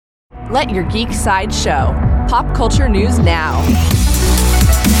Let your geek side show. Pop culture news now.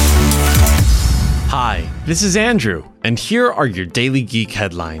 Hi, this is Andrew, and here are your Daily Geek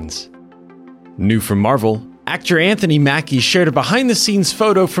headlines. New from Marvel, actor Anthony Mackie shared a behind-the-scenes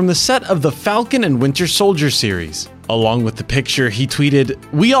photo from the set of the Falcon and Winter Soldier series. Along with the picture, he tweeted,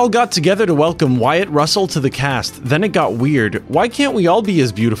 "We all got together to welcome Wyatt Russell to the cast, then it got weird. Why can't we all be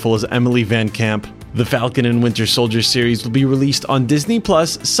as beautiful as Emily Van Camp?" The Falcon and Winter Soldier series will be released on Disney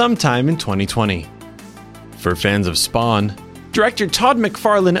Plus sometime in 2020. For fans of Spawn, director Todd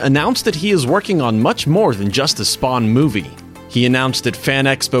McFarlane announced that he is working on much more than just a Spawn movie. He announced at Fan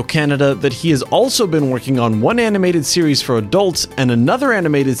Expo Canada that he has also been working on one animated series for adults and another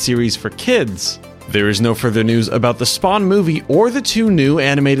animated series for kids. There is no further news about the Spawn movie or the two new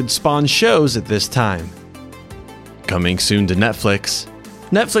animated Spawn shows at this time. Coming soon to Netflix,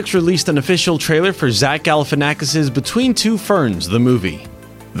 Netflix released an official trailer for Zach Galifianakis' Between Two Ferns, the movie.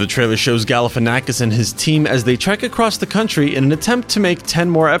 The trailer shows Galifianakis and his team as they trek across the country in an attempt to make 10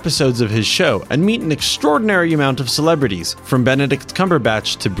 more episodes of his show and meet an extraordinary amount of celebrities, from Benedict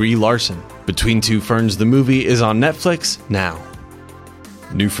Cumberbatch to Brie Larson. Between Two Ferns, the movie, is on Netflix now.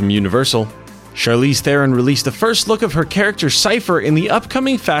 New from Universal, Charlize Theron released the first look of her character Cypher in the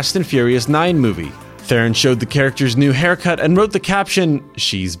upcoming Fast and Furious 9 movie. Theron showed the character's new haircut and wrote the caption,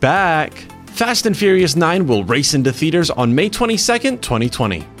 "She's back." Fast and Furious 9 will race into theaters on May 22nd,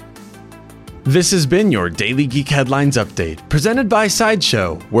 2020. This has been your Daily Geek Headlines Update, presented by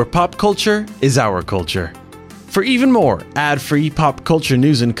Sideshow, where pop culture is our culture. For even more ad-free pop culture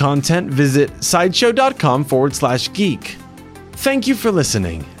news and content, visit sideshow.com/geek. Thank you for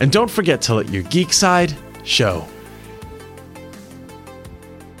listening, and don't forget to let your geek side show.